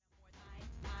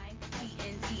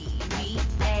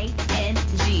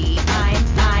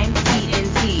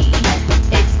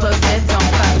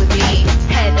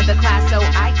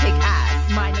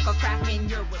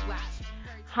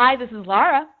Hi, this is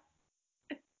Laura,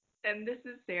 And this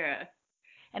is Sarah.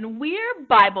 and we're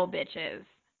Bible bitches.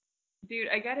 Dude,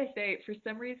 I gotta say, for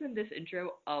some reason, this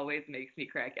intro always makes me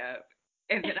crack up.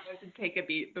 And then I have to take a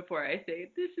beat before I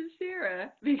say, this is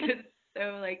Sarah. Because it's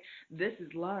so like, this is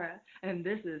Laura, and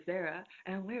this is Sarah,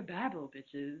 and we're Bible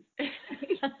bitches.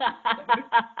 So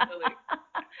silly.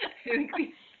 I think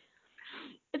we,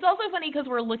 It's also funny because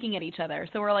we're looking at each other,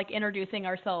 so we're like introducing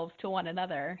ourselves to one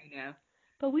another. I know.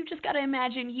 But we've just got to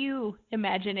imagine you,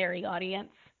 imaginary audience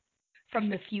from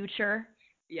the future.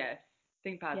 Yes,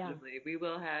 think Yeah. positively. We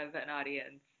will have an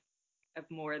audience of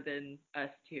more than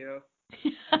us two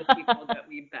and the people that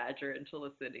we badger into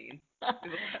listening. We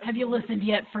will have Have you more listened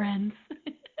yet, friends?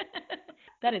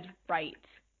 That is right.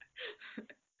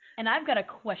 And I've got a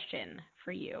question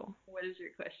for you. What is your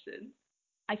question?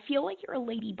 I feel like you're a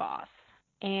lady boss,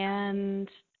 Um, and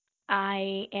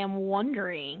I am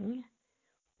wondering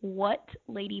what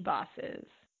lady bosses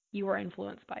you were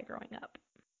influenced by growing up.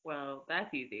 well,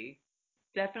 that's easy.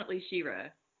 Definitely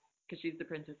Shira, because she's the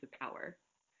Princess of Power.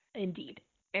 Indeed.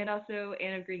 And also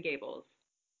Anne of Green Gables,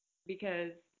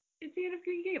 because it's Anne of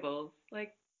Green Gables.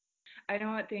 Like, I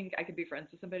don't think I could be friends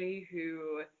with somebody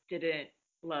who didn't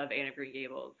love Anne of Green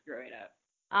Gables growing up.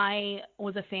 I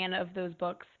was a fan of those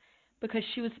books because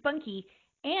she was spunky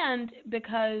and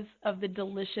because of the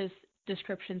delicious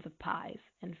descriptions of pies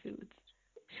and foods.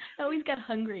 I always got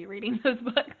hungry reading those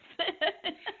books.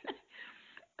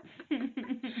 I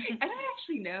don't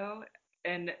actually know,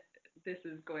 and this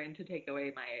is going to take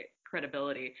away my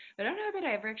credibility, but I don't know that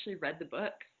I ever actually read the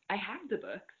books. I have the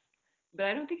books, but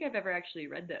I don't think I've ever actually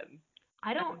read them.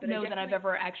 I don't But I know that I've definitely,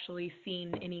 ever actually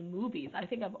seen any movies. I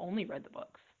think I've only read the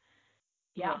books.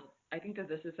 Yeah. well, I think that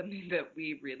this is something that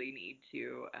we really need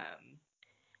to,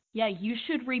 Yeah, you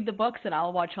should read the books and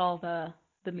I'll watch all the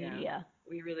yeah, media.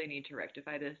 we really need to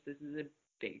rectify this. This is a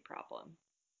big problem.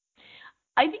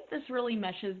 I think this really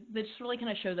kind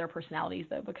of shows our personalities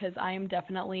though, because I am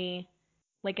definitely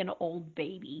like an old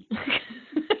baby.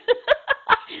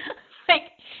 like,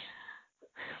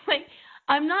 like,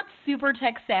 I'm not super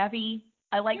tech savvy.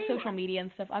 I like Yeah, you social are. media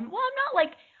and stuff. I'm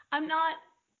not,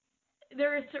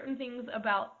 there are certain things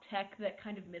about tech that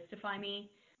kind of mystify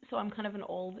me. So I'm kind of an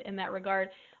old in that regard.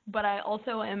 But I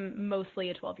also am mostly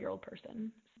a 12-year-old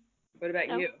person. What about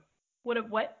No? you? What?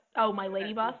 Oh, my What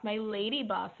lady about boss? you? My lady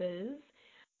bosses.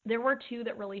 There were two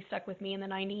that really stuck with me in the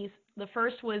 90s. The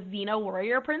first was Xena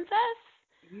Warrior Princess.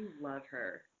 You love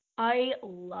her. I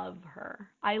love her.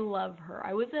 I love her.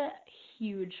 I was a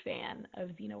huge fan of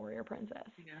Xena Warrior Princess.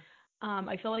 Yeah.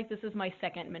 I feel like this is my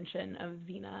second mention of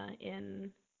Xena in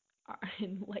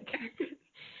like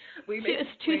We two, make it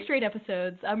a two point. straight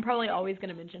episodes. I'm probably always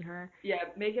gonna mention her Yeah,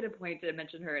 make it a point to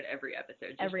mention her in every episode.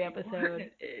 Just every shoehorn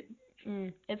episode. it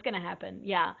in. It's gonna happen.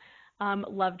 Yeah.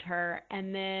 Loved her,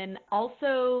 and then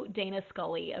also Dana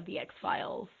Scully of the X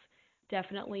Files.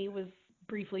 Definitely was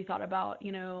briefly thought about,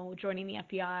 joining the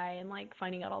FBI and like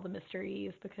finding out all the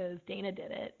mysteries because Dana did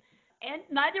it. And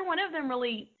neither one of them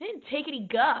really didn't take any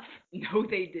guff. No,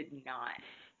 they did not.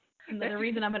 That's Another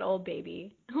reason I'm an old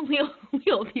baby. Only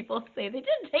old people say they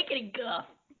didn't take any guff.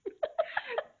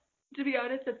 to be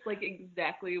honest, that's like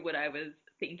exactly what I was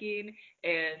thinking,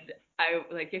 and I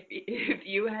like if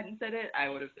you hadn't said it, I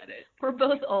would have said it. We're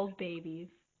both old babies.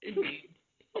 Indeed.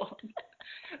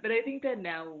 But I think that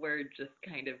now we're just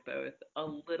kind of both a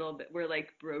little bit. We're like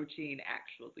broaching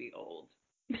actually old.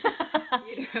 You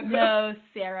know. No,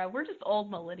 Sarah, we're just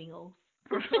old millennials.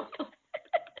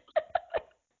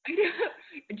 I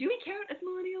know. Do we count as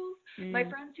millennials? My mm.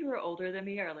 friends who are older than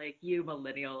me are like, you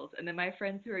millennials. And then my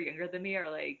friends who are younger than me are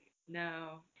like,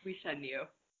 no, we shun you.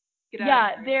 Get out of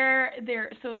Yeah, here.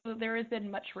 there has been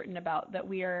much written about that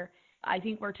I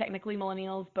think we're technically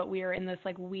millennials, but we are in this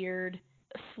like weird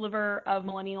sliver of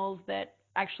millennials that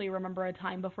actually remember a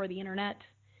time before the internet.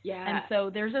 And Yeah, so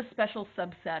there's a special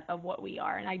subset of what we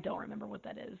are, and I don't remember what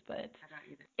that is, but I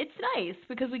don't either. it's nice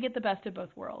because we get the best of both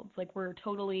worlds. Like we're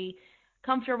totally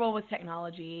comfortable with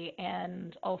technology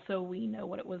and also we know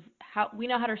how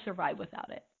to survive without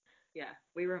it. Yeah,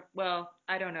 we were, well,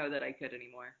 I don't know that I could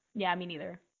anymore. Yeah, me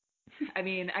neither. I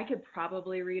mean, I could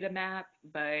probably read a map,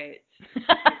 but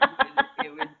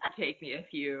it would take me a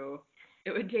few,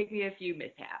 it would take me a few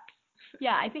mishaps.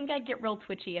 Yeah, I think I'd get real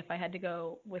twitchy if I had to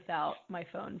go without my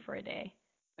phone for a day.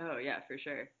 Oh, yeah, for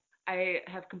sure. I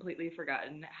have completely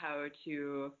forgotten how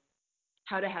to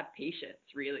have patience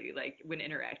really like when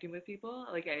interacting with people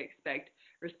like I expect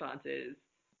responses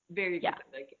very Yeah.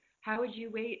 quickly like how would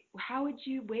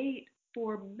you wait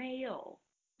for mail.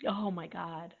 Oh my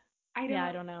god. I Yeah,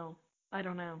 I don't don't know. I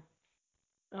don't know.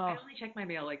 I Oh. only check my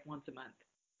mail like once a month.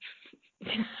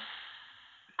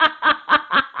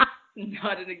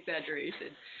 Not an exaggeration.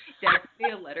 Dad sent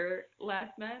me a letter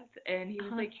last month, and he was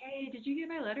Uh-huh. like, "Hey, did you get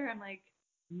my letter?" I'm like,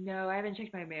 "No, I haven't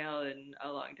checked my mail in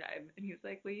a long time." And he was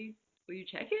like, Will you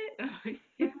check it?" And I'm like,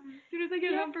 "Yeah, as soon as I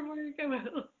get Yeah. home from work, I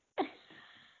will."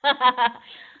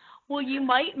 Well, you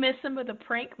might miss some of the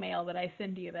prank mail that I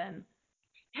send you then.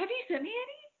 Have you sent me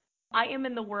any? I am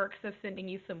in the works of sending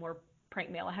you some more prank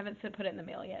mail. I haven't put it in the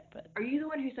mail yet, but Are you the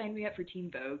one who signed me up for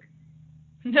Teen Vogue?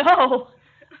 no.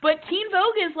 But Teen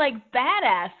Vogue is like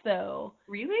badass though.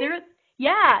 Really? They're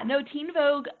yeah, no, Teen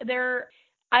Vogue,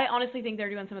 I honestly think they're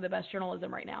doing some of the best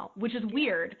journalism right now, which is Yeah.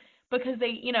 weird because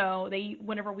they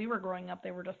whenever we were growing up,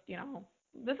 they were just,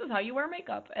 this is how you wear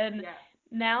makeup. And Yeah.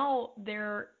 now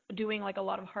they're doing like a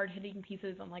lot of hard-hitting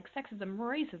pieces on like sexism,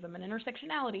 racism, and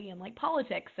intersectionality and like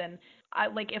politics. And I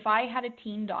like if I had a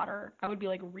teen daughter, I would be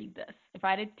like, read this. If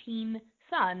I had a teen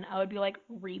son, I would be like,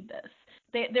 read this.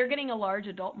 They're getting a large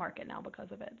adult market now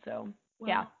because of it. So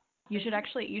yeah, Well, you thank should you.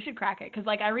 actually you should crack it because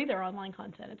like I read their online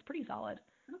content. It's pretty solid.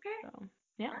 Okay. So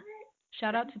yeah, All right.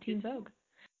 shout out Sounds to good. Teen Vogue.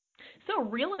 So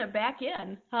reeling it back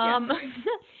in, Yeah. Right.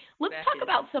 let's Back talk in.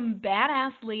 about some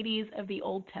badass ladies of the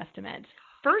Old Testament.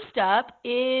 First up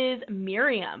is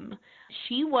Miriam.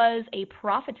 She was a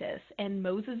prophetess and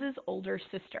Moses' older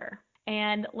sister.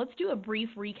 And let's do a brief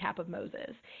recap of Moses.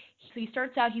 So he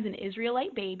starts out, he's an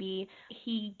Israelite baby.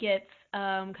 He gets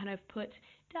kind of put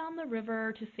down the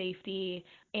river to safety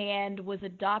and was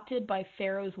adopted by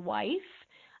Pharaoh's wife.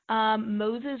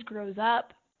 Moses grows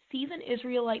up, sees an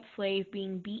Israelite slave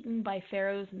being beaten by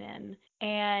Pharaoh's men,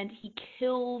 and he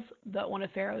kills one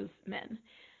of Pharaoh's men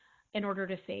in order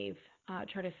to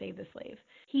try to save the slave.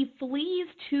 He flees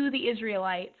to the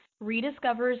Israelites,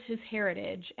 rediscovers his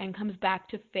heritage, and comes back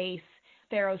to face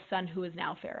Pharaoh's son, who is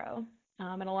now Pharaoh.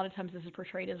 And a lot of times this is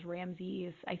portrayed as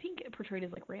Ramses. I think portrayed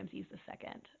as like Ramses the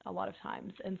second a lot of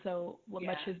times. And so much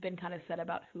Yeah. has been kind of said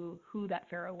about who that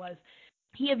Pharaoh was.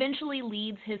 He eventually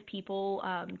leads his people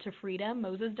to freedom.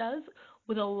 Moses does,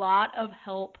 with a lot of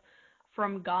help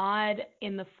from God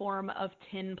in the form of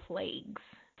 10 plagues.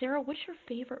 Sarah, what's your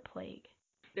favorite plague?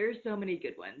 There's so many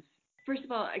good ones. First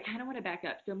of all, I kind of want to back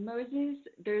up. So Moses,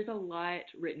 there's a lot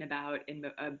written about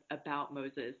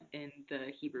Moses in the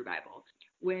Hebrew Bible.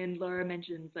 When Laura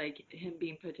mentions like him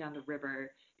being put down the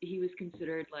river, he was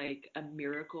considered like a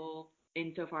miracle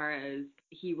insofar as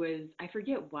he was, I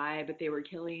forget why, but they were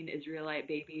killing Israelite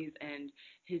babies, and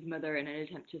his mother, in an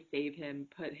attempt to save him,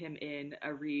 put him in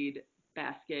a reed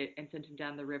basket and sent him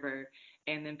down the river,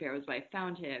 and then Pharaoh's wife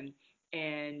found him,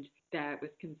 and that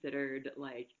was considered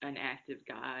like an act of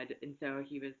God, and so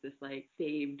he was this like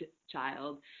saved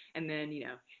child. And then he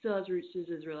still has roots as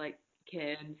Israelite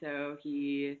kid, and so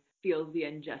he feels the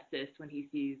injustice when he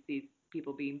sees these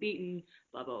people being beaten,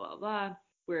 blah blah blah blah.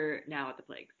 We're now at the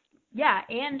plagues. Yeah,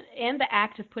 and the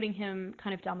act of putting him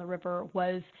kind of down the river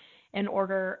was in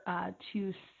order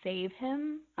to save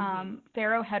him. Mm-hmm.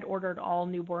 Pharaoh had ordered all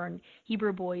newborn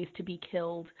Hebrew boys to be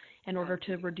killed in As order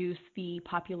to reduce the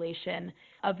population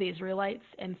of the Israelites.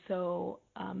 And so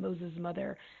Moses'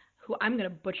 mother, who I'm going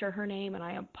to butcher her name, and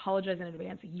I apologize in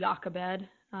advance, Jochebed,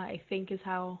 I think is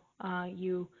how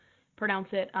you pronounce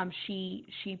it.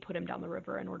 She put him down the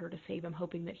river in order to save him,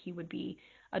 hoping that he would be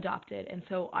adopted. And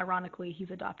so, ironically, he's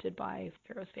adopted by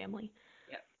Pharaoh's family.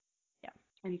 yep. Yeah.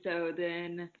 And so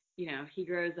then, he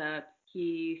grows up,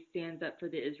 he stands up for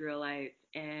the Israelites,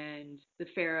 and the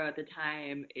Pharaoh at the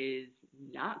time is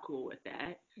not cool with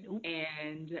that. Nope.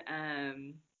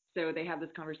 And so they have this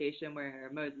conversation where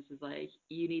Moses is like,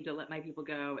 "You need to let my people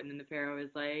go," and then the Pharaoh is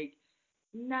like,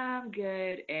 "Nah, I'm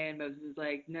good." And Moses is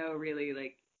like, "No, really,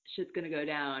 like shit's gonna go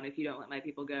down if you don't let my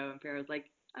people go." And Pharaoh's like,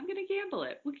 "I'm gonna gamble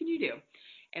it. What can you do?"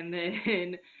 And then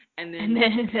and And then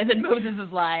then, and then Moses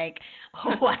is like,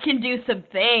 "Oh, I can do some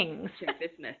things." check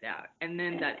this mess out. And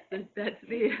then that's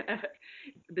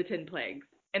the 10 plagues.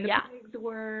 And the Yeah. plagues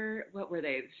were, what were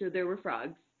they? So there were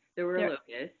frogs, there were There,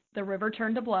 locusts. the river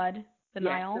turned to blood. The Yes,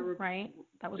 there Nile, were right?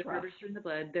 That was the rough. rivers turned the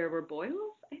blood. There were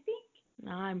boils, I think.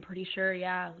 I'm pretty sure.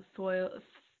 Yeah, soil,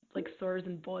 like sores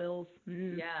and boils.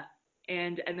 Mm. Yeah.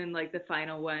 And then like the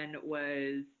final one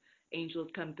was angels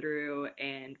come through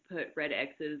and put red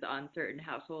X's on certain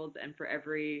households, and for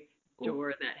every Ooh.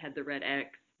 door that had the red X,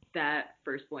 that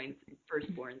firstborn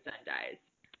son dies.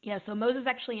 Yeah, so Moses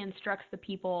actually instructs the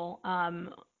people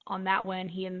on that one.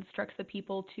 He instructs the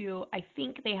people to, I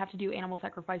think they have to do animal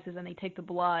sacrifices and they take the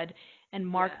blood and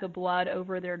mark Yeah. the blood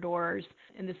over their doors.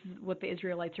 And this is what the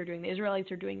Israelites are doing. The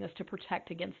Israelites are doing this to protect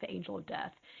against the angel of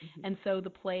death. Hmm. And so the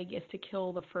plague is to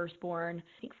kill the firstborn,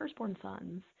 I think firstborn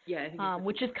sons, Yeah, I think it's the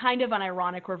which is firstborn. kind of an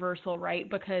ironic reversal, right?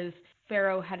 Because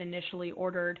Pharaoh had initially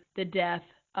ordered the death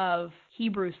of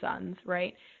Hebrew sons,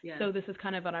 right? Yeah. So this is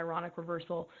kind of an ironic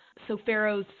reversal. So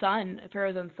Pharaoh's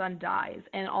own son dies,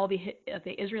 and all the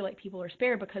Israelite people are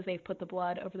spared because they've put the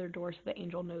blood over their doors so the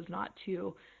angel knows not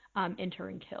to enter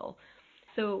and kill.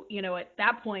 So at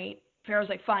that point, Pharaoh's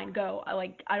like, "Fine, go.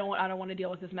 I don't want to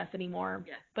deal with this mess anymore."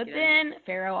 Yeah. But Get out of here. then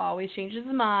Pharaoh always changes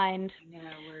his mind. No,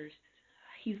 worse.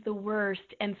 He's the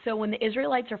worst. And so when the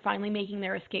Israelites are finally making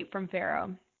their escape from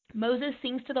Pharaoh, Moses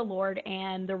sings to the Lord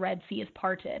and the Red Sea is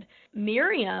parted.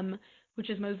 Miriam, which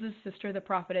is Moses' sister, the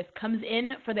prophetess, comes in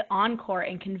for the encore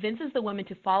and convinces the women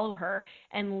to follow her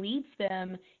and leads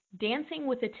them dancing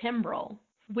with a timbrel,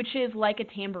 which is like a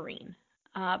tambourine.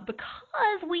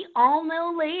 Because we all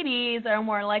know ladies are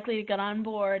more likely to get on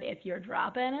board if you're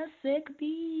dropping a sick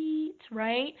beat,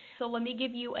 right? So let me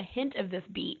give you a hint of this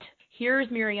beat. Here's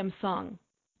Miriam's song.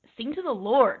 Sing to the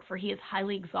Lord, for he is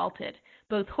highly exalted.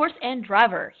 Both horse and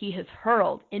driver he has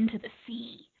hurled into the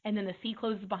sea. And then the sea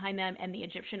closes behind them, and the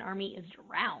Egyptian army is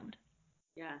drowned.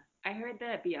 Yeah. I heard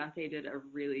that Beyonce did a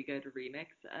really good remix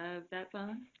of that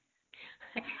song.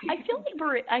 I feel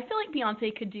like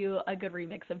Beyonce could do a good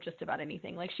remix of just about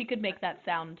anything. Like she could make that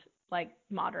sound like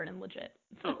modern and legit.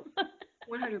 Oh,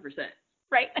 100%.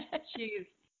 Right. She's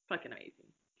fucking amazing.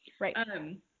 Right.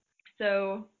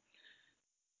 So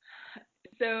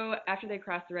so after they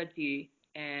cross the Red Sea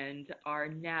and are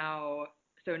now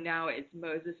so now it's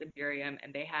Moses and Miriam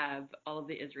and they have all of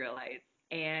the Israelites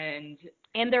and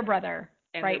And their brother,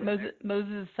 their right? brother.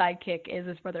 Moses' sidekick is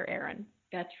his brother Aaron.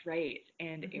 That's right,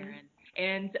 and Mhm. Aaron.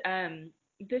 And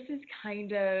this is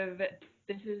kind of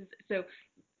this is so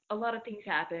a lot of things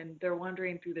happen. They're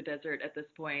wandering through the desert at this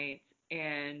point,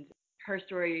 and her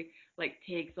story like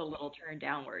takes a little turn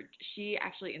downward. She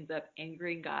actually ends up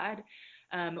angering God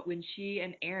when she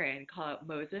and Aaron call out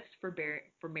Moses for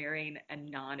marrying a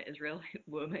non-Israelite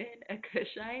woman, a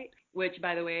Cushite, which,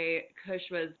 by the way, Cush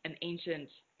was an ancient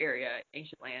area,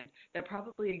 ancient land that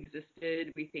probably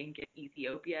existed, we think, in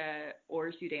Ethiopia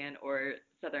or Sudan or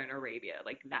southern Arabia,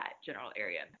 like that general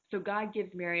area. So God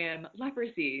gives Miriam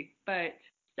leprosy, but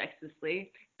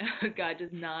sexistly, God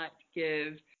does not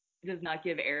give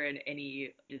Aaron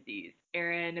any disease.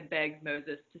 Aaron begs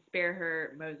Moses to spare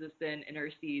her. Moses then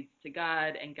intercedes to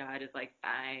God, and God is like,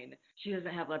 fine. She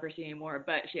doesn't have leprosy anymore,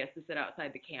 but she has to sit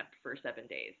outside the camp for 7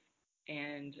 days.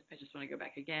 And I just want to go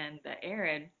back again that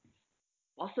Aaron,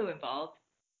 also involved,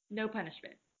 no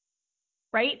punishment.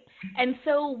 Right? And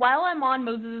so while I'm on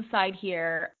Moses' side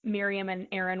here, Miriam and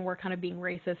Aaron were kind of being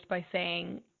racist by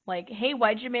saying, like, hey,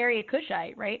 why'd you marry a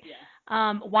Cushite, right?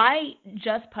 Yeah. Why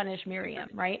just punish Miriam,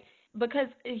 right? Because,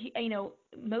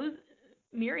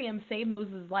 Miriam saved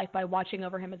Moses' life by watching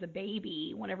over him as a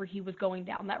baby whenever he was going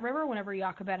down that river, whenever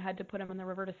Jochebed had to put him in the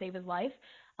river to save his life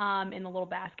in the little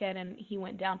basket and he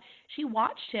went down. She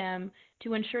watched him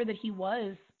to ensure that he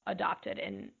was adopted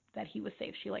and that he was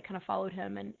safe. She like kind of followed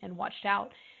him and watched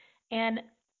out. And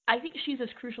I think she's as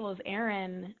crucial as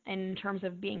Aaron in terms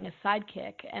of being a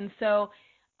sidekick. And so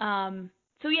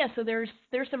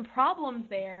there's some problems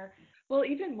there. Well,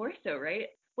 even more so, right?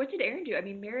 What did Aaron do? I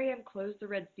mean, Miriam closed the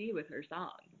Red Sea with her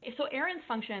song. So Aaron's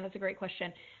function, that's a great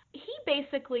question. He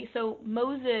basically, so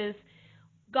Moses,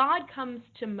 God comes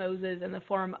to Moses in the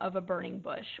form of a burning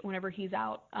bush whenever he's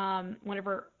out,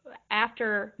 whenever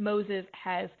after Moses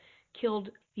has killed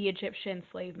the Egyptian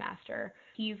slave master.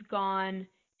 He's gone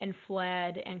and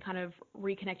fled and kind of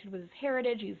reconnected with his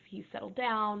heritage. He's settled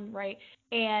down, right?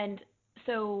 And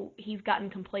so he's gotten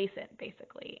complacent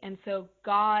basically. And so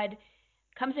God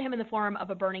comes to him in the form of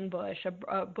a burning bush,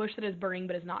 a bush that is burning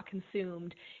but is not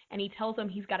consumed, and he tells him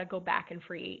he's got to go back and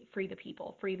free the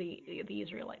people, free the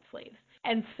Israelite slaves.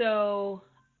 And so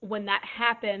when that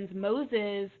happens,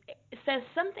 Moses says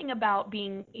something about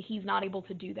being he's not able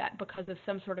to do that because of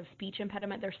some sort of speech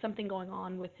impediment. There's something going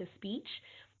on with his speech,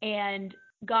 and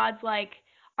God's like,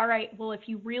 "All right, well if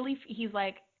you really," he's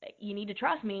like, "you need to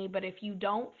trust me, but if you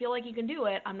don't feel like you can do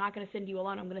it, I'm not going to send you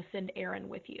alone. I'm going to send Aaron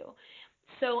with you."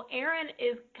 So Aaron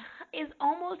is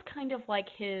almost kind of like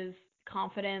his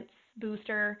confidence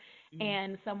booster Mm.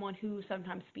 and someone who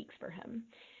sometimes speaks for him.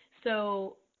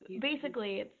 So He's, he's,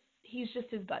 basically, he's just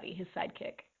his buddy, his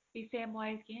sidekick. he's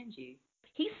Samwise Gamgee.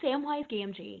 He's Samwise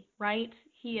Gamgee, right?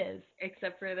 He is.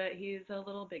 Except for that he's a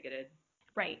little bigoted.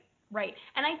 Right, right.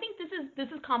 And I think this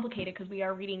is complicated because we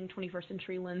are reading 21st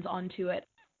century lens onto it.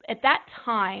 At that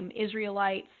time,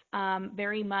 Israelites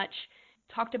very much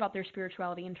talked about their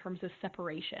spirituality in terms of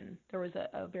separation. There was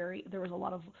there was a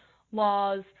lot of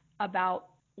laws about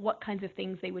what kinds of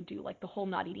things they would do, like the whole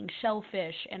not eating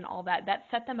shellfish and all that. That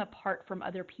set them apart from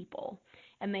other people,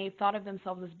 and they thought of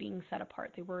themselves as being set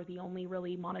apart. They were the only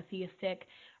really monotheistic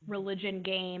religion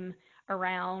game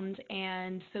around,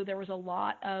 and so there was a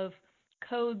lot of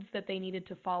codes that they needed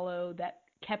to follow that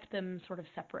kept them sort of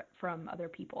separate from other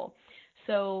people.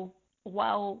 So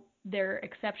while their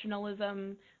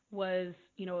exceptionalism was,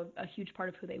 a huge part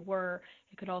of who they were,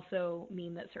 it could also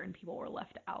mean that certain people were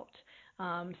left out.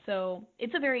 So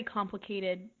it's a very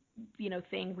complicated,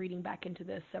 thing reading back into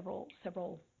this several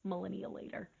millennia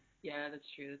later. Yeah, that's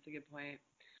true. That's a good point.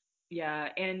 Yeah,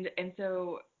 and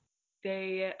so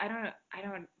they I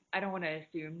don't want to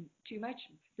assume too much.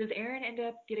 Does Aaron end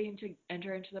up getting to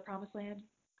enter into the promised land?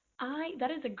 I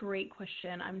That is a great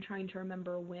question. I'm trying to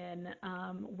remember when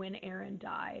Aaron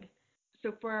died.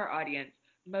 So for our audience,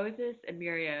 Moses and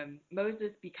Miriam,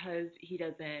 Moses, because he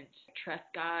doesn't trust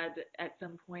God at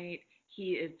some point,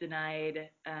 he is denied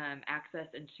access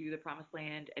into the promised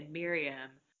land, and Miriam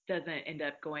doesn't end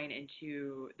up going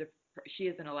into she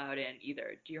isn't allowed in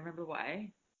either. Do you remember why?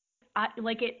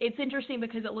 It's interesting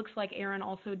because it looks like Aaron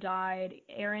also died.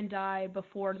 Aaron died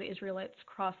before the Israelites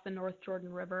crossed the North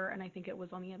Jordan River, and I think it was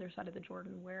on the other side of the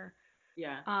Jordan where,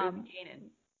 Yeah, it was um, Canaan.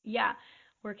 yeah,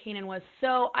 where Canaan was.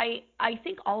 So I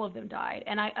think all of them died,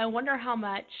 and I wonder how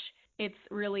much it's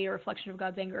really a reflection of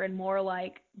God's anger and more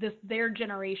like their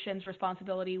generation's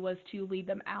responsibility was to lead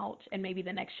them out, and maybe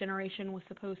the next generation was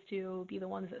supposed to be the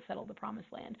ones that settled the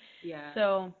promised land. Yeah.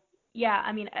 So yeah,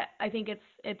 I mean, I think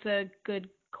it's a good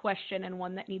question and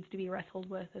one that needs to be wrestled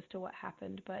with as to what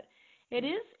happened. But it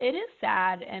is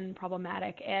sad and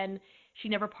problematic. And she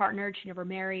never partnered, she never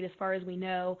married, as far as we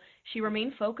know. She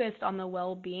remained focused on the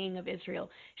well-being of Israel.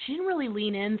 She didn't really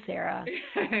lean in, Sarah.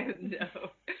 No,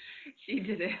 she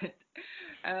didn't.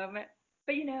 Um,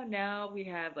 but now we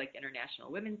have like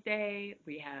International Women's Day.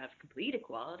 We have complete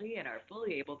equality and are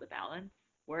fully able to balance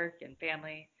work and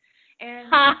family. And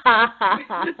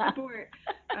with the support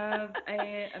of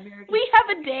a American. We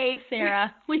have a day,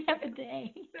 Sarah. We have a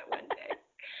day. That one day.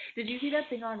 Did you see that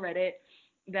thing on Reddit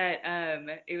that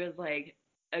it was like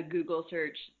a Google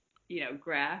search,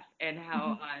 graph, and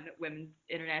how on Women's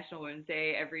International Women's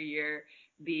Day every year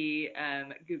the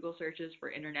Google searches for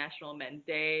International Men's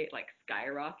Day like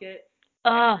skyrocket.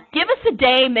 Give us a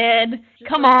day, Mid. Just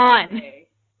Come like one on. day.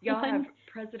 Y'all have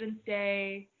President's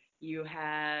Day. You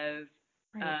have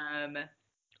Right. um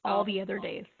All the other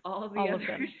days. all the All other of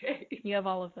them. days. You have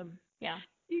all of them. Yeah.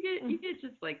 You get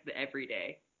just like the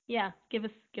everyday. Yeah. Give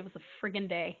us a friggin'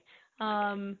 day.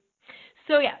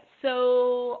 So yeah.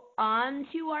 So on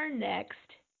to our next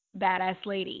badass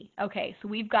lady. Okay. So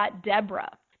we've got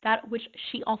Deborah. That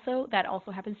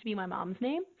also happens to be my mom's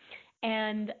name.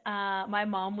 And my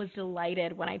mom was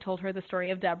delighted when I told her the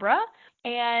story of Deborah.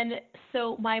 And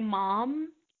so my mom,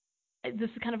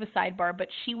 this is kind of a sidebar, but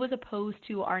she was opposed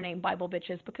to our name Bible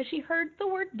Bitches because she heard the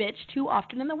word bitch too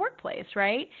often in the workplace,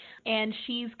 right? And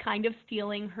she's kind of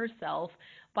stealing herself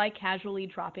by casually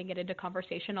dropping it into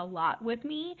conversation a lot with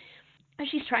me. And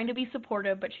she's trying to be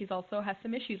supportive, but she's also has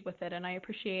some issues with it. And I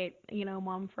appreciate,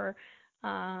 mom for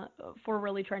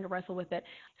really trying to wrestle with it.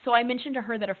 So I mentioned to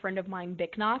her that a friend of mine,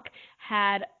 Bicknock,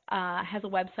 has a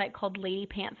website called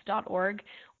ladypants.org,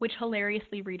 which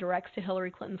hilariously redirects to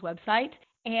Hillary Clinton's website.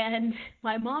 And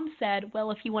my mom said,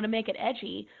 well, if you want to make it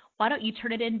edgy, why don't you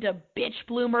turn it into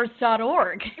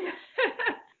bitchbloomers.org?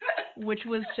 Which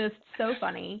was just so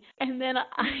funny. And then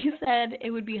I said it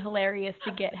would be hilarious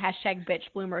to get hashtag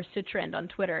bitchbloomers to trend on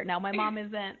Twitter. Now, my mom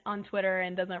isn't on Twitter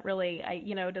and doesn't really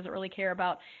care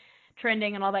about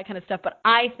trending and all that kind of stuff, but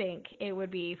I think it would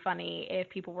be funny if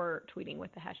people were tweeting with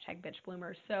the hashtag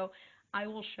bitchbloomers. So I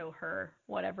will show her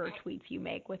whatever tweets you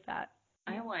make with that.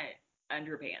 I want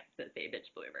underpants that say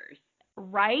bitch bloomers.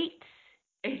 Right?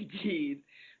 Indeed.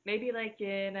 Maybe like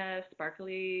in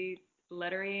sparkly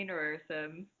lettering or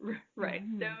some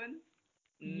rhinestones.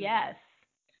 Yes.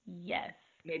 Yes.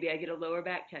 Maybe I get a lower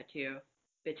back tattoo.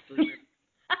 Bitch bloomers.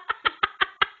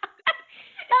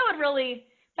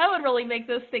 that would really make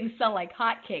those things sell like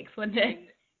hotcakes, wouldn't it? In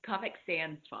Comic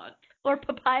Sans font. Or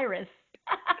papyrus.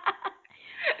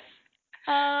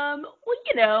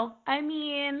 I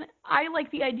mean, I like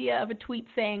the idea of a tweet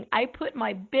saying, I put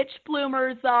my bitch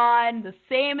bloomers on the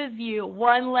same as you,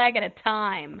 one leg at a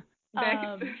time.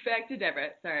 Back to Deborah.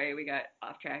 Sorry, we got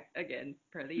off track again,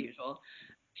 per the usual.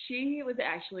 She was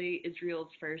actually Israel's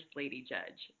first lady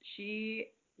judge. She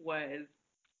was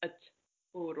a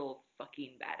total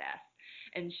fucking badass.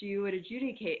 And she would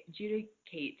adjudicate.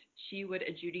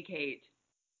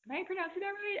 Am I pronouncing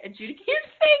that right? Adjudicate? You're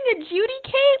saying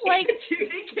adjudicate?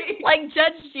 Adjudicate. Like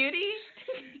Judge Judy?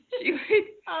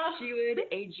 She would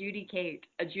adjudicate.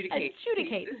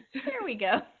 Adjudicate. There we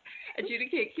go.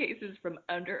 Adjudicate cases from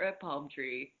under a palm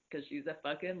tree because she's a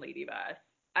fucking lady boss.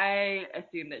 I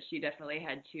assume that she definitely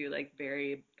had to like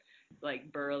very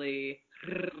like burly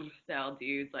style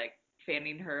dudes like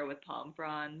fanning her with palm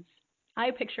fronds.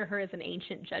 I picture her as an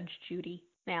ancient Judge Judy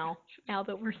now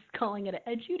that we're calling it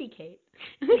adjudicate.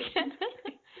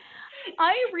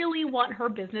 I really want her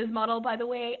business model, by the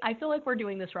way. I feel like we're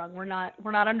doing this wrong. We're not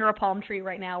under a palm tree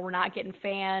right now. We're not getting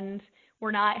fanned.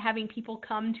 We're not having people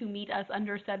come to meet us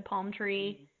under said palm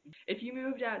tree. If you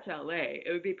moved out to LA,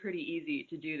 it would be pretty easy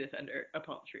to do this under a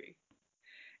palm tree.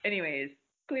 Anyways,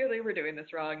 clearly we're doing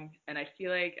this wrong, and I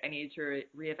feel like I need to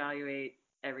reevaluate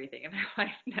everything in my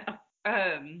life now.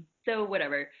 So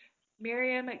whatever.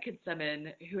 Miriam could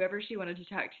summon whoever she wanted to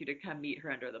talk to come meet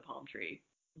her under the palm tree.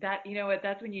 That, you know what,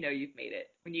 that's when you know you've made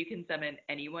it. When you can summon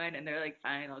anyone and they're like,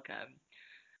 fine, I'll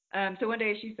come. So one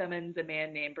day she summons a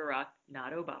man named Barack,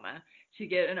 not Obama, to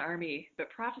get an army, but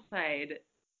prophesied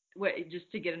what, just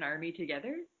to get an army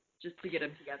together, just to get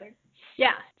them together.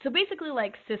 Yeah. So basically,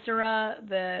 like Sisera,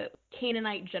 the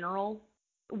Canaanite general,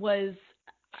 was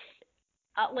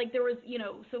like there was,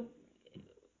 so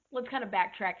let's kind of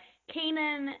backtrack.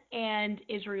 Canaan and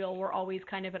Israel were always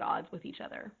kind of at odds with each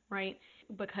other, right?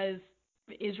 Because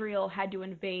Israel had to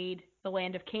invade the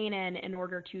land of Canaan in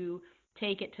order to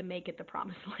take it to make it the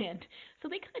promised land. So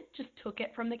they kind of just took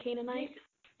it from the Canaanites.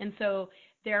 And so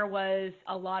there was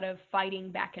a lot of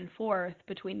fighting back and forth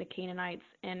between the Canaanites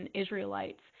and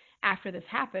Israelites after this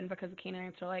happened, because the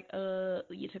Canaanites are like,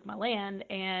 you took my land,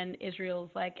 and Israel's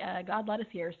like, God led us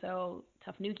here, so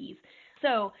tough noogies.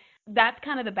 So that's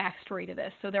kind of the backstory to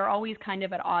this. So they're always kind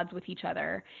of at odds with each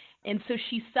other. And so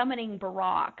she's summoning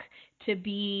Barak to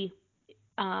be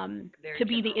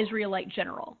the Israelite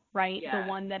general, right? Yeah. The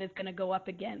one that is going to go up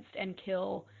against and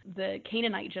kill the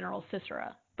Canaanite general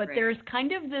Sisera. But Right. there's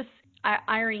kind of this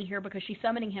irony here, because she's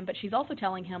summoning him, but she's also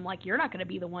telling him, like, you're not going to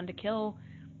be the one to kill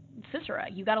Sisera.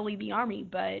 You got to lead the army,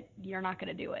 but you're not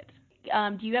going to do it.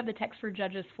 Do you have the text for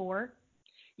Judges 4?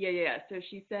 Yeah. So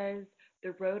she says,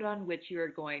 the road on which you are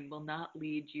going will not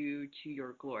lead you to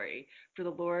your glory, for the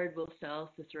Lord will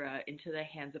sell Sisera into the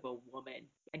hands of a woman.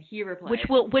 And he replied,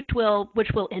 Which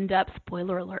will end up,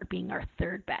 spoiler alert, being our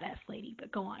third badass lady.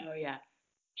 But go on. oh yeah,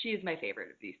 she is my favorite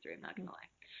of these three, I'm not gonna lie.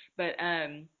 But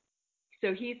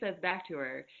so he says back to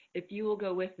her, if you will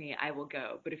go with me, I will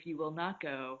go. But if you will not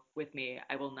go with me,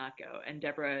 I will not go. And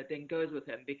Deborah then goes with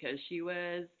him because she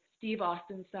was Steve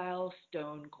Austin style,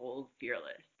 stone cold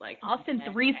fearless. Like Austin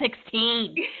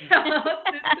 316.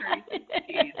 Austin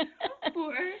 316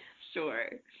 for sure.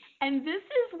 And this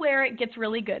is where it gets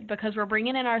really good, because we're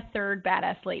bringing in our third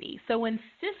badass lady. So when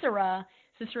Sisera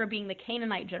being the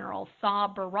Canaanite general, saw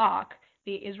Barak,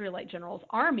 the Israelite general's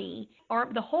army,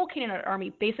 the whole Canaanite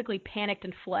army basically panicked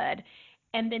and fled.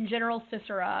 And then General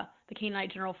Sisera, the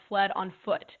Canaanite general, fled on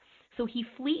foot. So he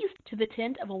flees to the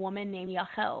tent of a woman named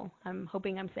Yachel. I'm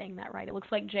hoping I'm saying that right. It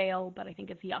looks like Jael, but I think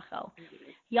it's Yachel.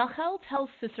 Yachel tells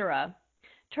Sisera,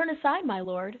 turn aside, my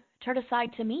lord. Turn aside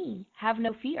to me. Have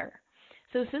no fear.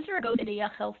 So Sisera goes into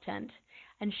Yachel's tent,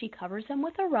 and she covers him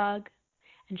with a rug,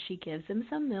 and she gives him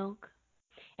some milk,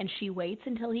 and she waits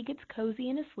until he gets cozy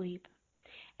and asleep,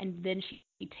 and then she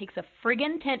takes a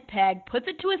friggin' tent peg, puts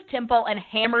it to his temple, and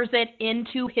hammers it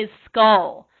into his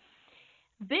skull.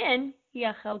 Then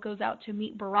Yachel goes out to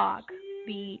meet Barak,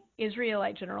 the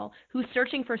Israelite general, who's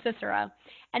searching for Sisera.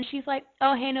 And she's like,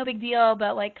 oh, hey, no big deal,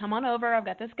 but, like, come on over. I've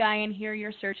got this guy in here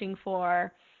you're searching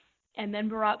for. And then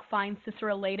Barak finds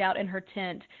Sisera laid out in her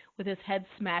tent with his head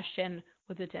smashed in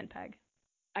with a tent peg.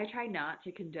 I try not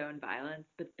to condone violence,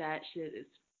 but that shit is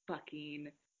fucking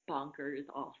bonkers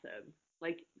awesome.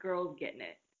 Like, girls getting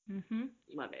it. Mm-hmm.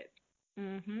 Love it.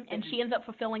 Mm-hmm. And she ends up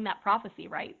fulfilling that prophecy,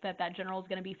 right? That general is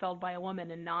going to be felled by a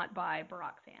woman and not by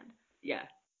Barak's hand. Yeah,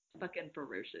 fucking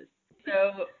ferocious.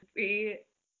 So we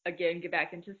again get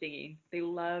back into singing. They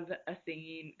love a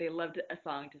singing. They loved a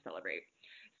song to celebrate.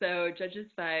 So Judges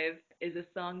 5 is a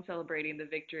song celebrating the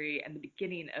victory and the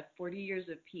beginning of 40 years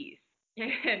of peace.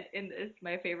 And in this,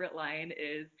 my favorite line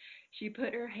is, she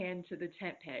put her hand to the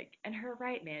tent peg and her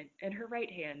right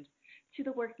hand to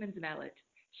the workman's mallet.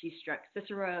 She struck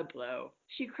Sisera a blow.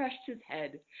 She crushed his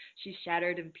head. She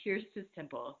shattered and pierced his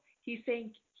temple. He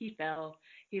sank, he fell.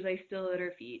 He lay still at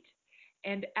her feet.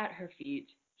 And at her feet,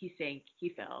 he sank, he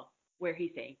fell. Where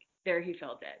he sank, there he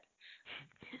fell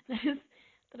dead.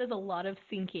 That is a lot of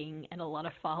sinking and a lot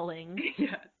of falling.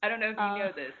 Yeah, I don't know if you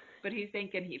know this, but he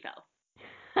sank and he fell.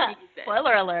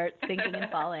 Spoiler alert, sinking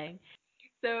and falling.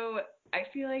 So I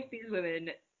feel like these women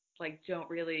like don't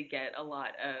really get a lot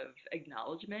of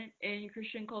acknowledgement in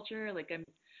Christian culture. Like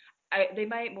they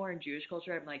might more in Jewish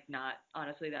culture. I'm like not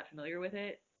honestly that familiar with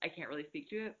it. I can't really speak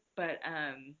to it, but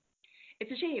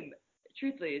it's a shame.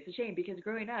 Truthfully, it's a shame because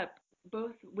growing up,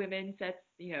 both women sets,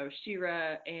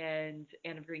 Shira and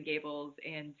Anne of Green Gables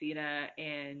and Xena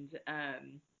and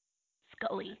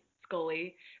Scully.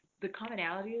 Scully, the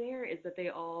commonality there is that they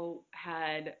all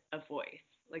had a voice.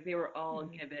 Like they were all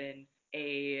Mm-hmm. given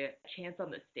a chance on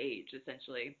the stage,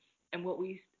 essentially. And what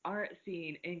we aren't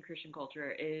seeing in Christian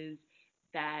culture is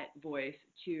that voice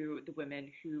to the women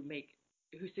who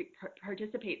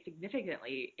participate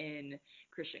significantly in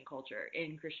Christian culture,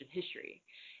 in Christian history.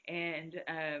 And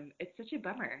it's such a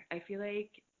bummer. I feel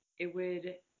like it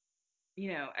would,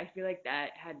 I feel like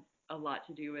that had a lot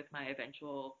to do with my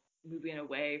eventual moving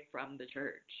away from the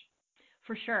church.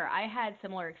 For sure. I had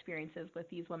similar experiences with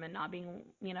these women not being,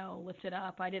 lifted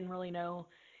up. I didn't really know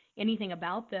anything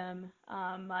about them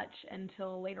much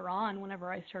until later on,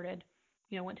 whenever I started,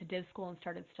 went to div school and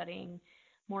started studying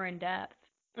more in depth.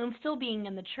 And still being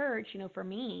in the church, for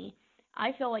me,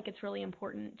 I feel like it's really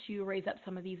important to raise up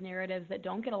some of these narratives that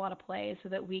don't get a lot of play so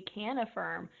that we can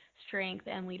affirm strength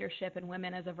and leadership in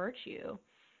women as a virtue.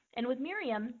 And with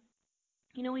Miriam,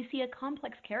 we see a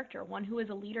complex character, one who is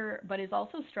a leader but is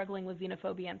also struggling with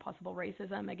xenophobia and possible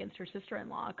racism against her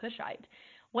sister-in-law, a Cushite.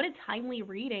 What a timely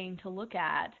reading to look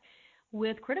at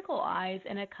with critical eyes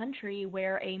in a country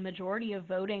where a majority of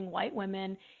voting white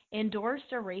women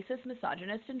endorsed a racist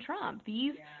misogynist in Trump.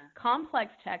 These Yeah.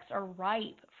 complex texts are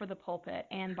ripe for the pulpit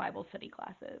and Bible study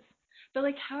classes. But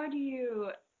like how do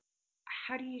you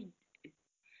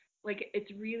like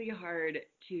it's really hard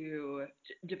to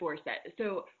divorce that.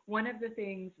 So one of the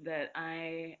things that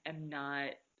I am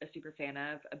not a super fan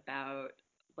of about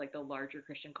like the larger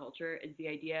Christian culture is the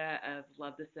idea of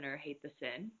love the sinner, hate the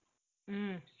sin.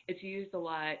 Mm. It's used a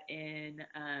lot in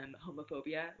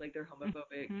homophobia, like their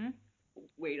homophobic Mm-hmm.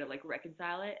 way to like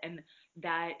reconcile it, and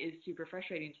that is super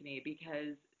frustrating to me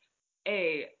because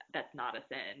A, that's not a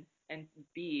sin, and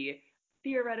B,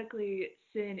 theoretically,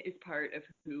 sin is part of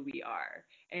who we are.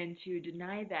 And to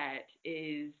deny that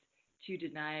is to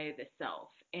deny the self.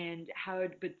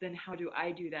 But then how do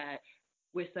I do that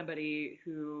with somebody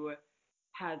who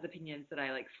has opinions that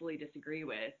I like fully disagree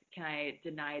with? Can I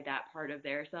deny that part of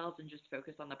their selves and just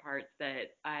focus on the parts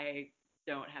that I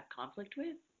don't have conflict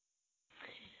with?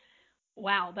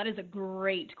 Wow, that is a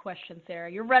great question, Sarah.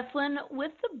 You're wrestling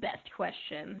with the best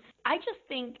questions. I just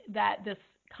think that this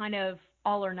kind of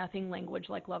all or nothing language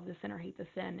like love the sin or hate the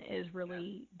sin is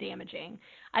really damaging.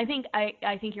 I think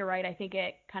you're right. I think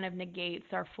it kind of negates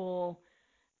our full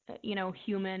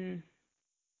human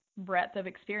breadth of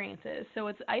experiences. So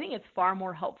I think it's far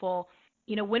more helpful,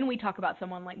 when we talk about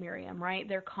someone like Miriam, right?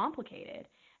 They're complicated.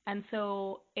 And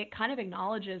so it kind of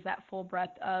acknowledges that full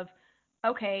breadth of,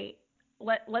 okay,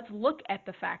 let's look at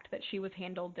the fact that she was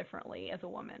handled differently as a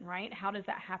woman, right? How does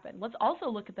that happen? Let's also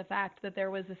look at the fact that there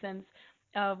was a sense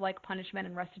of like punishment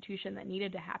and restitution that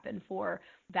needed to happen for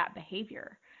that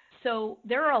behavior. So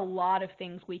there are a lot of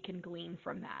things we can glean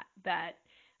from that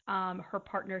her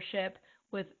partnership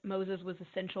with Moses was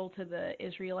essential to the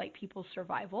Israelite people's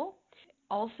survival.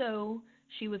 Also,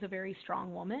 she was a very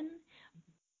strong woman.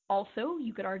 Also,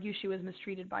 you could argue she was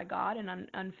mistreated by God and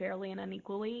unfairly and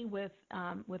unequally with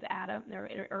Adam,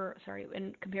 or sorry,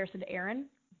 in comparison to Aaron,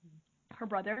 her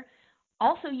brother.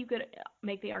 Also, you could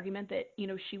make the argument that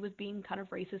she was being kind of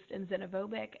racist and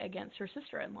xenophobic against her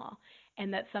sister-in-law,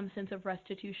 and that some sense of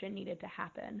restitution needed to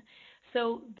happen.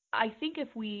 So I think if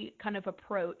we kind of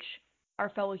approach our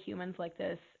fellow humans like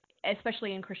this,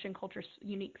 especially in Christian culture,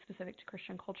 unique specific to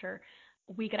Christian culture,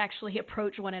 we could actually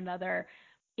approach one another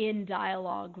in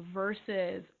dialogue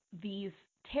versus these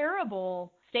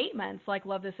terrible statements like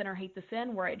love the sin or hate the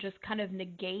sin, where it just kind of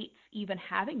negates even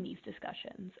having these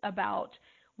discussions about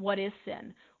what is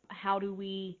sin, how do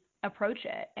we approach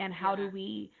it, and Yeah. how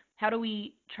do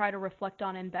we try to reflect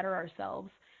on and better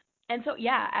ourselves. And so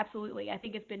yeah, absolutely, I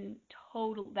think it's been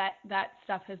total that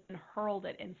stuff has been hurled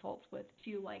at insults with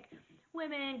to like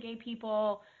women, gay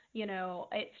people,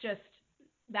 it's just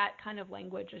that kind of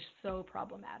language is so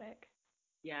problematic.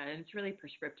 Yeah, and it's really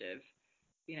prescriptive.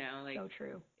 Like So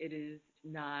true. it is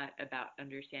not about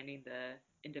understanding the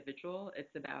individual,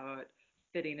 it's about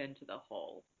fitting into the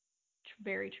whole.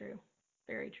 Very true.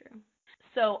 Very true.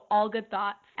 So, all good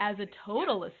thoughts. As a Yeah.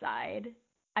 total aside,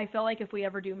 I feel like if we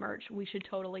ever do merch, we should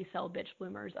totally sell Bitch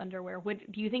Bloomers underwear.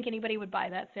 Do you think anybody would buy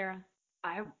that, Sarah?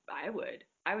 I would.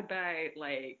 I would buy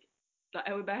like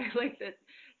the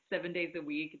 7 days a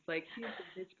week. It's like here's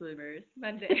the bitch bloomers.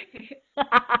 Monday. Bitch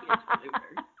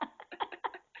bloomers.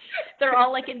 They're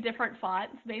all like in different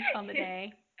fonts based on the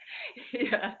day.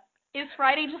 Yeah. Is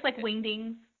Friday just like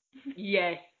wingdings?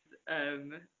 Yes.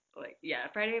 Um yeah,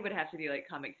 Friday would have to be like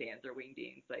Comic Sans or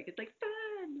Wingdings. Like it's like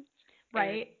fun. And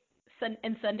Right?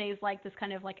 And Sunday's like this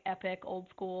kind of like epic old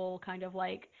school kind of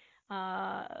like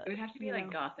It would have to be You like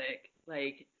know, gothic,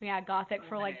 like yeah, gothic oh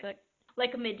for man. like the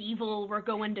like medieval. We're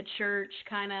going to church,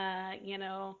 kind of. You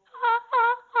No,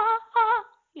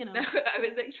 know. I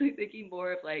was actually thinking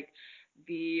more of like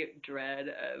the dread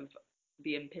of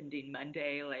the impending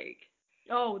Monday, like.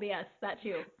 Oh yes, that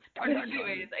too. But Dun dun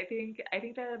anyways, dun. I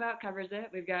think that about covers it.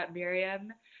 We've got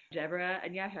Miriam, Deborah,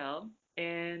 and Yahel,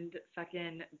 and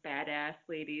fucking badass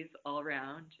ladies all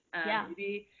around. Yeah,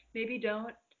 Maybe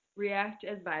don't react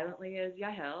as violently as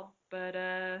Yahel, but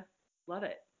love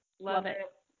it. Love love it.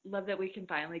 that. Love that we can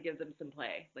finally give them some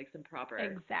play, like some proper.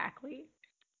 Exactly.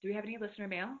 Do we have any listener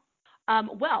mail?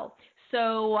 Well,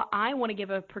 so I want to give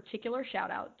a particular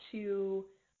shout out to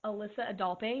Alyssa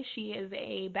Adalpe. She is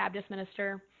a Baptist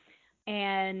minister,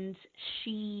 and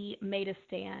she made a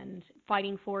stand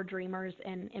fighting for dreamers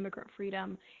and immigrant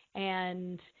freedom,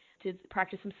 and did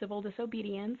practice some civil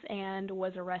disobedience, and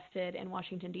was arrested in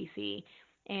Washington D.C.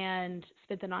 and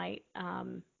spent the night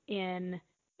in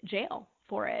jail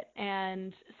for it.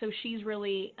 And so she's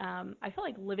really, I feel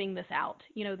like living this out.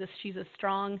 You know, this she's a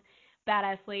strong,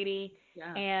 badass lady,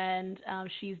 Yeah. and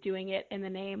she's doing it in the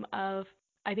name of,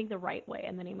 I think, the right way,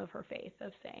 in the name of her faith,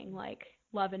 of saying like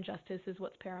love and justice is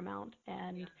what's paramount. Yeah.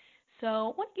 And so I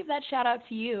want to give that shout out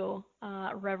to you,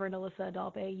 Reverend Alyssa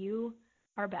Adalpe. You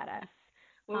are badass.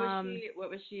 What was Um, she? What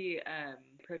was she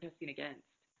protesting against?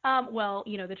 well,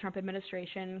 you know, the Trump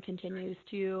administration continues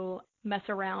to mess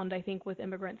around, I think, with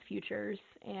immigrants' futures,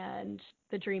 and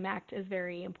the DREAM Act is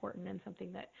very important and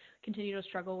something that continue to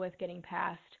struggle with getting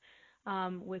passed,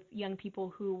 with young people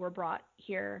who were brought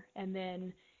here and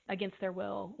then against their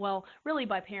will. Well, really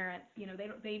by parents. You know,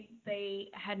 they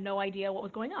had no idea what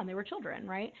was going on. They were children,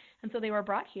 right? And so they were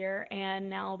brought here, and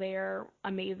now they're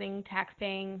amazing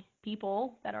tax-paying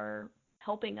people that are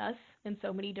helping us in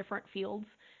so many different fields,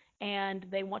 and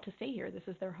they want to stay here. This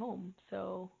is their home,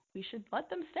 so we should let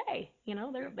them stay. You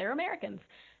know, they're Americans.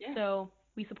 Yeah. So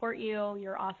we support you.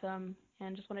 You're awesome,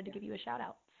 and just wanted to Yeah. give you a shout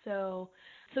out. So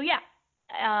yeah.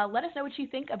 Let us know what you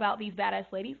think about these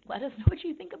badass ladies. Let us know what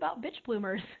you think about bitch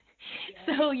bloomers.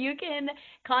 Yeah. So you can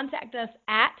contact us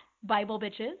at Bible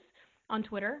Bitches on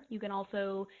Twitter. You can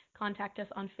also contact us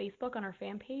on Facebook on our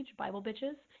fan page, Bible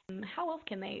Bitches. How else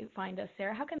can they find us,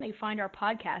 Sarah? How can they find our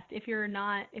podcast if you're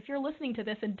listening to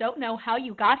this and don't know how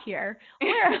you got here?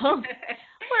 Where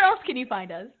else can you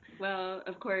find us? Well,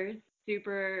 of course,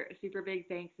 super super big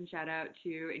thanks and shout out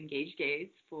to Engage Gaze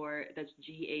for that's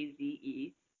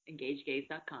GAZE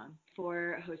engagegaze.com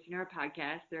for hosting our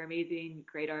podcast. They're amazing,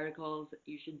 great articles.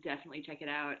 You should definitely check it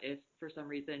out if for some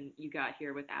reason you got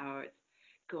here without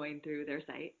going through their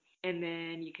site. And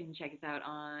then you can check us out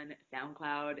on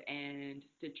SoundCloud and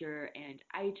Stitcher and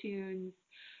iTunes.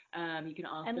 You can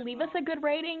also And leave us a good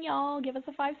rating, y'all. Give us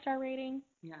a 5-star rating.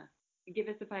 yeah, give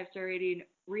us a 5-star rating.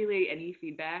 Really, any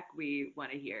feedback we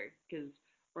want to hear because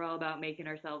we're all about making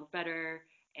ourselves better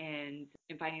and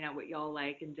finding out what y'all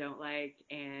like and don't like,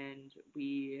 and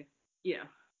we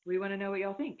want to know what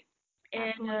y'all think. And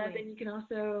Absolutely. then you can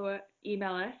also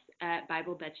email us at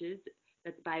BibleBetches.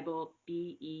 That's Bible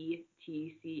BETCHES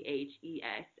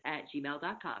at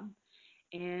gmail.com.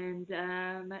 And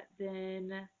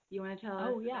then you want to tell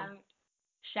us Yeah. about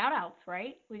Shout outs,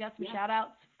 right? We got some yeah shout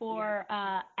outs for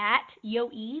at Yo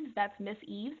Eves, that's Miss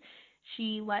Eves.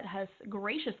 She let us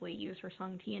graciously use her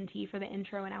song TNT for the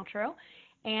intro and outro.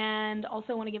 And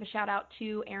also want to give a shout out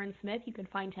to Aaron Smith. You can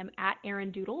find him at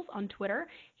Aaron Doodles on Twitter.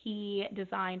 He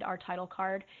designed our title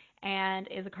card and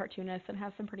is a cartoonist and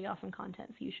has some pretty awesome content,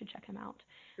 so you should check him out.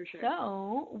 for sure.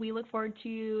 So we look forward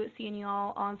to seeing you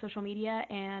all on social media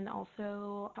and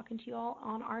also talking to you all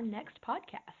on our next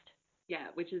podcast. Yeah,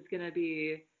 which is gonna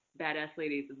be Badass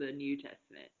Ladies of the New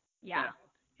Testament. Yeah. So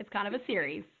It's kind of a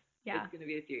series. Yeah. it's gonna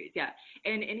be a series. Yeah.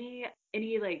 And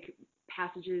any like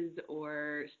passages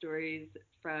or stories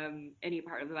from any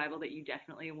part of the Bible that you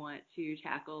definitely want to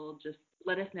tackle, just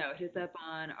let us know. Hit us up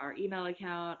on our email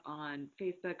account, on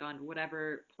Facebook, on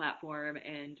whatever platform,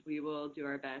 and we will do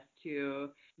our best to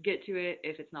get to it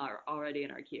if it's not already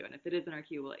in our queue. And if it is in our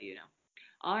queue, we'll let you know.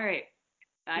 All right.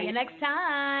 See Bye. you next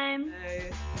time.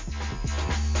 Bye.